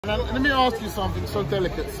Now, let me ask you something so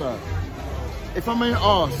delicate, sir. If I may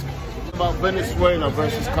ask about Venezuela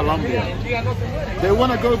versus Colombia. They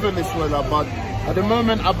want to go Venezuela, but at the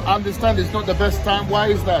moment, I understand it's not the best time. Why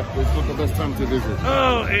is that? It's not the best time to visit.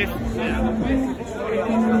 Oh, it's...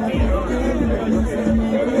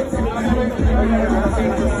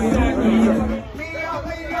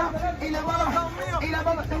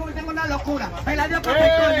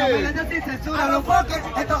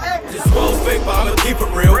 This world's fake, but I'ma keep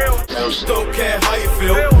it real. Don't care how you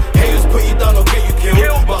feel. Haters put you down or get you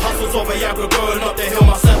killed. But hustle's over Viagra going up the hill.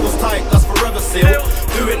 My saddle's tight, that's forever sealed.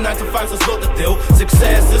 Doing 9 to 5, that's not the deal.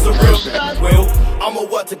 Success is a real will. I'ma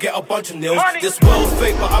work to get a bunch of nils. This world's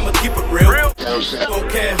fake, but I'ma keep it real. Don't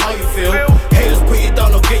care how you feel. Haters put you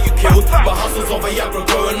down or get you killed. But hustle's over Viagra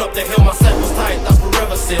going up the hill. My saddle's tight, that's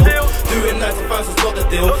forever sealed. Doing 9 to 5, that's not the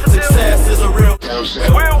deal. Success is a real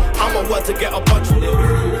will. I'ma work to get a bunch of nils.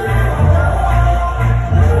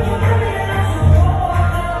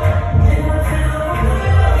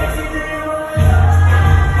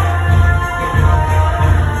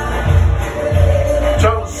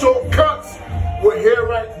 Travelshortcuts, we're here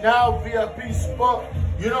right now, VIP spot.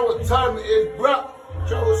 You know what time it is, bruh.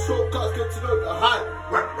 Travelshortcuts, get to know the hype.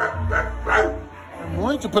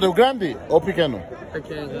 Muito pero grande ou pequeno?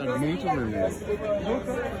 Pequeno. Muito grande.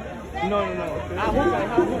 No.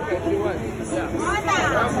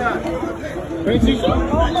 Green shisha?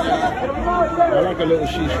 I like a little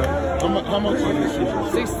shisha. How much is this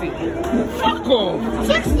shisha? 60. Fuck off!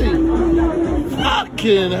 60?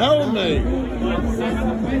 Fucking hell, mate.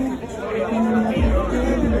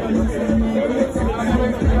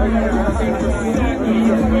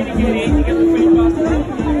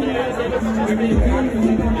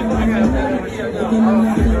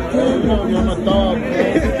 I'm a dog,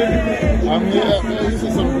 man. I'm here, man. This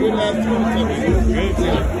is some good ass content.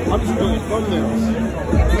 I'm just doing thumbnails.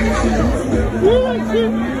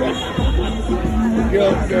 Yo,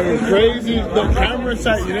 crazy. The camera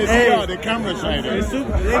side, you didn't see how the camera side is. They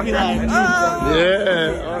be like, oh.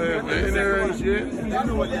 Yeah. Oh, yeah, man. There and shit.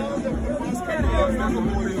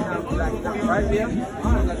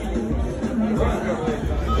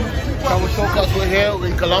 Travelshortcuts, we're here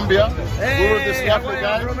in Colombia. We're with this lovely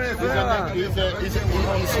guy. He's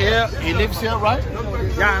here. He lives here, right?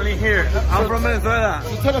 Yeah, I live here. I'm from Venezuela.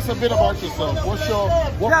 So tell us a bit about yourself.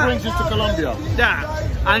 What brings you to Colombia? Yeah,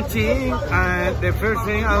 I'm Ching, and the first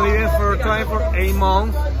thing I'm living for 8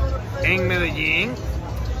 months in Medellin.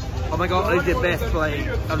 Oh my God, it's the best place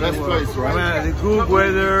of the world. Best place, right? Man, the good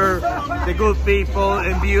weather, the good people,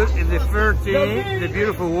 and the first thing, the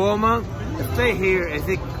beautiful woman. Stay here. It's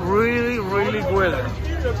a really good weather.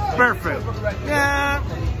 Perfect. Yeah,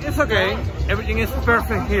 it's okay. Everything is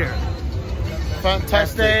perfect here.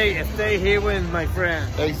 Fantastic. Stay here with my friend.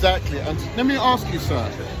 Exactly. And let me ask you, sir.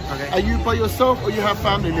 Okay. Are you by yourself or you have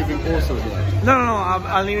family living also here? No.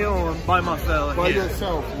 I'm living by myself. By here.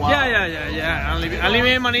 yourself? Wow. Yeah. I'm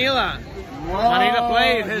living in Manila. Wow. Manila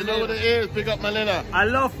place. You know what it is. Pick up Manila. I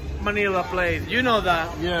love Manila place. You know that.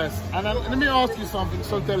 Yes. And let me ask you something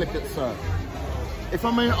so delicate, sir. If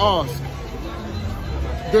I may ask,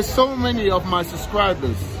 there's so many of my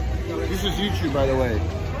subscribers. This is YouTube, by the way.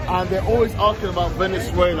 And they're always asking about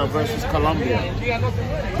Venezuela versus Colombia.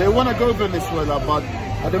 They want to go Venezuela, but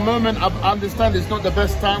at the moment, I understand it's not the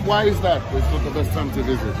best time. Why is that? It's not the best time to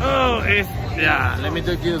visit. Oh, let me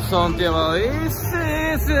tell you something about it.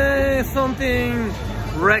 It's something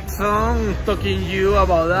Rexon talking you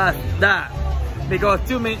about that. Because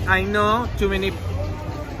I know too many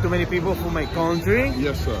people from my country.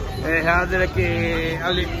 Yes, sir. They have like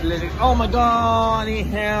oh my God, I need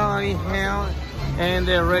help. And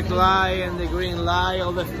the red light and the green light,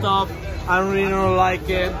 all the stuff. I really don't like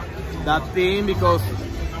it, that thing, because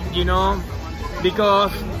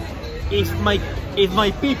because it's my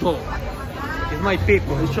people. It's my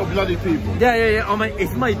people. It's your bloody people. Yeah.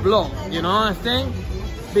 It's my blood. You know what I'm saying?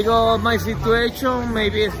 Because my situation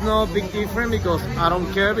maybe it's not big different, because I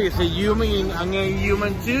don't care, because I'm a human and I'm a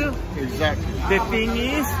human too. Exactly. The thing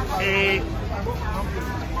is,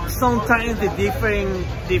 sometimes the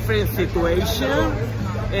different situation,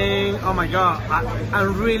 and oh my God,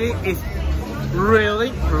 I'm really, it's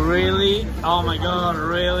really, oh my God,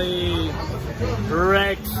 really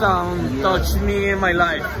Rexon touched me in my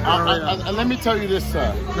life. Let me tell you this,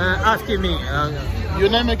 sir. Asking me. Your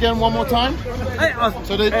name again one more time?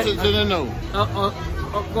 So they know.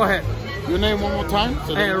 Go ahead. Your name one more time?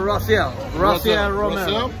 So Rociel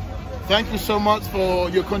Romero. Thank you so much for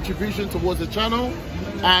your contribution towards the channel.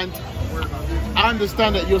 And I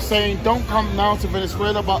understand that you're saying don't come now to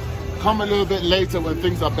Venezuela, but come a little bit later when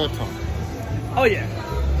things are better. Oh yeah.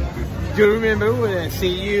 You remember when I see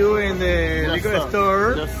you in the liquor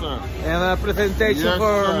store? Yes, sir. And a presentation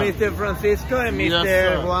for Mr. Francisco and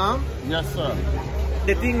Mr. Juan? Yes, sir.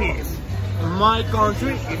 The thing is, my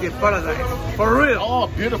country is a paradise. For real. Oh,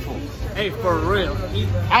 beautiful. Hey, for real.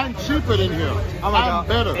 I'm cheaper than here. Oh my I'm God.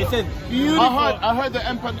 better. It's a beautiful. I heard the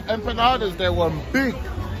empanadas, they were big.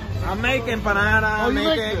 I make empanada, you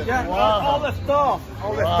make it? Yeah, Wow. all the stuff.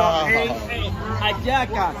 All the Wow. stuff. Hey,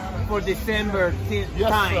 ayaca for December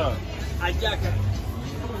time. Sir. Ayaca.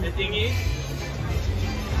 The thing is,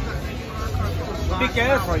 be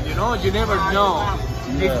careful, you know, you never know.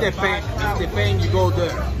 It's the pain you go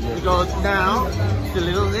there. Because now, it's a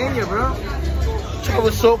little danger, bro.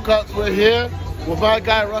 Travelshortcuts, we're here with my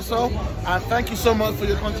guy Russell, and thank you so much for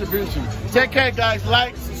your contribution. Take care, guys.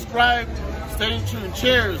 Like, subscribe, stay tuned.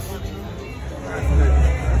 Cheers.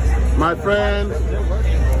 My friend,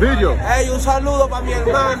 video. Hey, un saludo para mi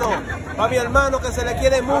hermano que se le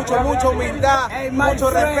quiere mucho, mucha humildad, mucho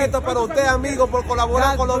respeto para usted, amigo, por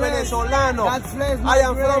colaborar con los venezolanos. I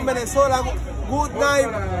am from Venezuela. Good night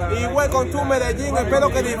y welcome to Medellin. Espero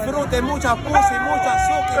que disfruten mucha pussy, mucha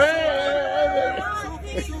suki.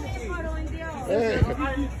 Hey.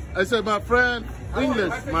 I said, my friend,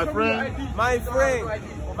 English, my friend.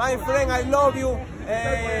 My friend, I love you.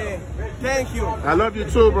 Thank you. I love you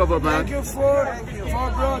too, brother, man. Thank you for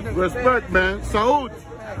brother. Respect, man. Salud.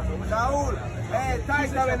 Saúl,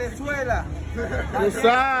 Taita, Venezuela.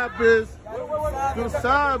 Tu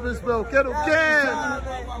sabes, meu, quero que.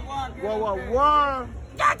 Guau, guau, guau.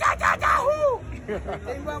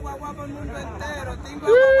 Tengo agua por el mundo entero.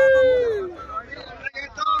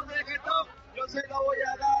 Reggaetón, yo se lo voy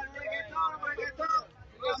a dar. Reggaetón,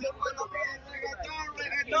 yo se puedo pedir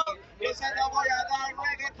reggaetón, yo se lo voy a dar.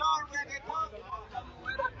 Reggaetón.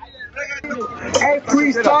 El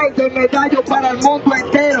freestyle de medallo para el mundo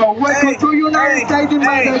entero. Welcome to United States in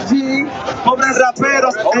Medellin. Pobres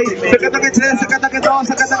raperos, se cantan el tren, se cantan el todo,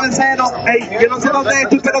 se cantan el seno. Yo no sé dónde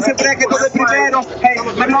estoy, pero siempre que todo es primero.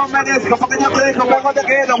 Me lo merezco, porque yo crezco, vengo de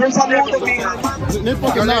quiero. Un saludo, Nem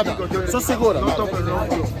porque nada, só segura.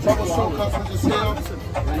 Travelshortcuts from this here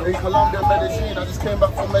in Colombia, Medellin. I just came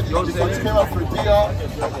back from Medellin. I just came back from DR.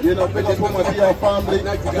 You know, big up for my DR family. You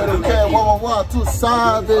don't care, tu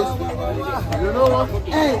sabes. You know what?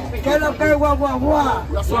 Hey, que lo que guau.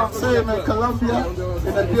 That's what I'm saying, man. Colombia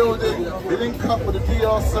in the building. They link up with the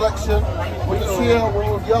DR selection. With the here,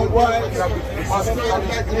 with young wives.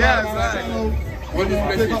 Yes,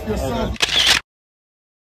 Pick up yourself.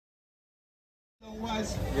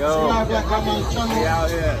 Subscribe like my man's channel.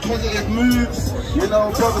 Positive moves, you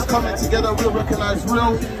know, brothers coming together, we'll recognize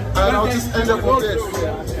real. And I'll just end up with this.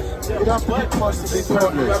 You don't have to be much to be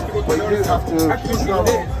privileged, but you do have to, you know,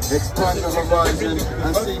 expand your horizon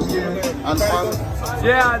and see new and fun.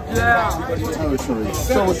 Yeah. Territory.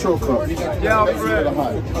 Travelshortcuts. Yeah,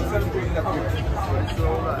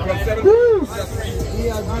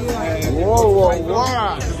 Whoa.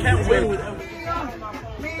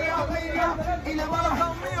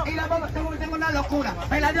 Y la boba, tengo una locura.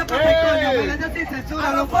 Bailando con pecoña, bailando sin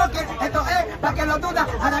censura. Los foques, esto es para que lo dudas.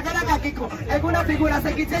 Ahora que la Kiko, en una figura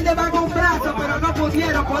se quisieron llevar un brazo, pero no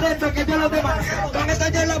pudieron, por eso es que yo lo demás. Con esto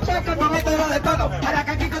yo lo poco, con esto lo de todo. Ahora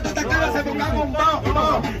que Kiko tú te acabas, se buscan un bo.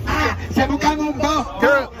 Se buscan un bo.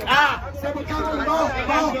 Se buscan un bo.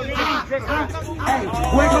 Hey,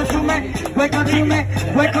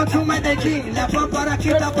 welcome to Medellin. La papa aquí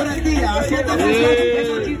está por el día, haciendo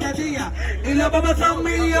funciones de día. Y los babas son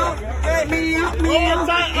míos, míos. Y los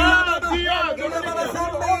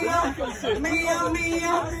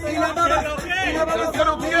babas son míos. Y los babas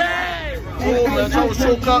son míos. Cool, man.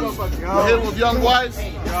 Travelshortcuts. We're here with young wives. You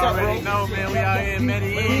already know, man. We out here in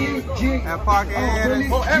Medellin at Parque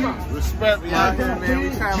Lleras. Respect, Out man. here, man. We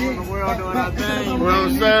traveling the world doing our thing. You know what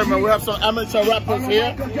I'm saying, man? We have some amateur rappers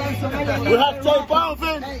here. We have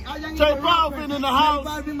Balvin in the house.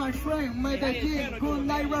 Balvin, my friend, Medellin, good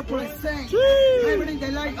night represent. Jeez. Living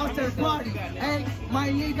the light after party, and my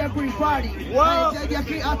nigga everybody. Wow. Desde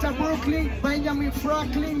aquí hasta Brooklyn, Benjamin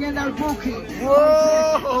Franklin en el booking.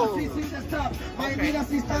 Whoa. Así sin stop, my vida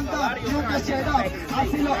sin stand up, nunca shut up.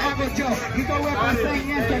 Así lo hago yo, y yo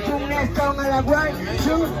represent con esto en la grind.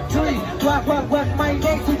 2, 3, what my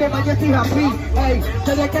name to the majesty happy. Hey,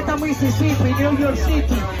 desde que está Mississippi, New York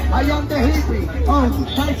City, I am the hippie. My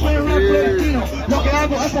friend Rappertino, lo que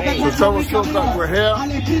hago es porque Travelshortcuts, we're here.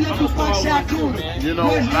 You know,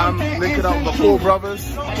 I'm linking up with the cool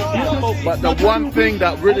brothers. But the one thing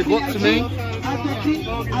that really got to me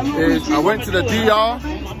is I went to the DR.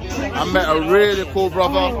 I met a really cool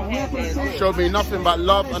brother. Showed me nothing but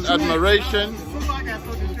love and admiration.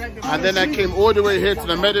 And then I came all the way here to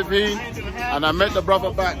the Medellin. And I met the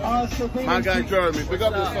brother back, my guy Jeremy. Big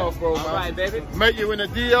up yourself, bro, man. Alright, baby. Met you in a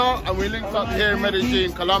deal, and we linked up here in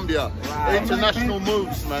Medellin, Colombia. Right. International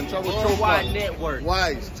moves, man. Worldwide network.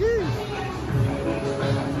 Wise. Jeez.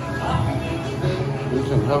 We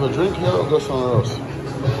can have a drink here or go somewhere else.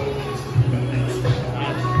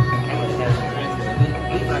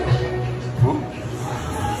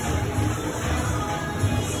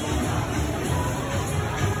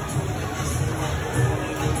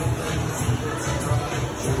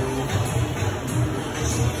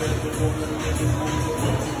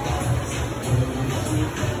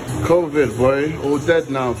 COVID, boy. All dead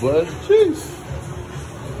now, boy. Jeez.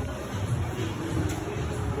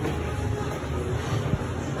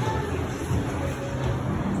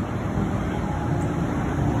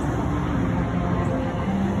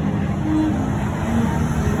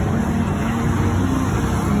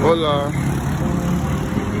 Hola.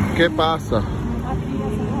 ¿Qué pasa?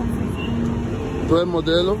 ¿Tú eres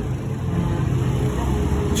modelo?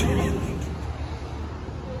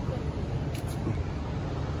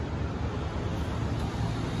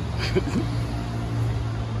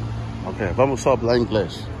 Ok, vamos a hablar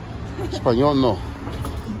inglés. Espanhol não.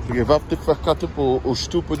 Porque vai ter que ficar tipo os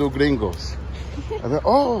estúpidos gringos.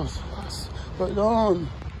 Oh, perdão.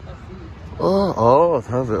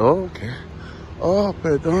 Tá vendo? Oh, ok. Oh,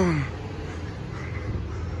 perdão.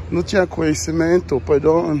 Não tinha conhecimento,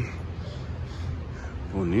 perdão.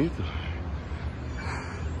 Bonito.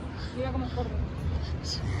 Mira cómo corre.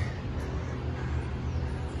 Sí.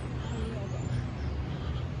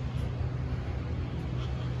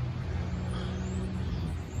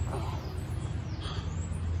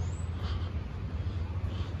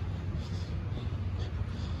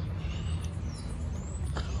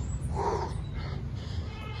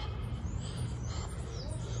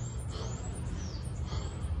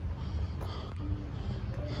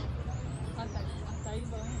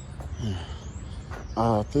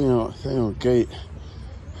 Ah, tem um gate.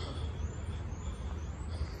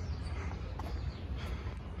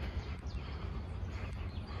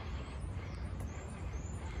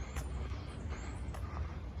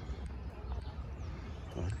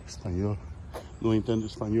 Espanhol. Não entendo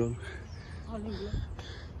espanhol. Habla inglés.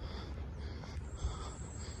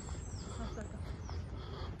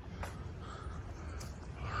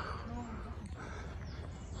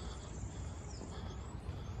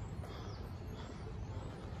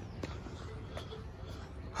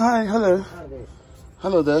 Hi, hello.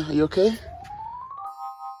 Hello there, are you okay?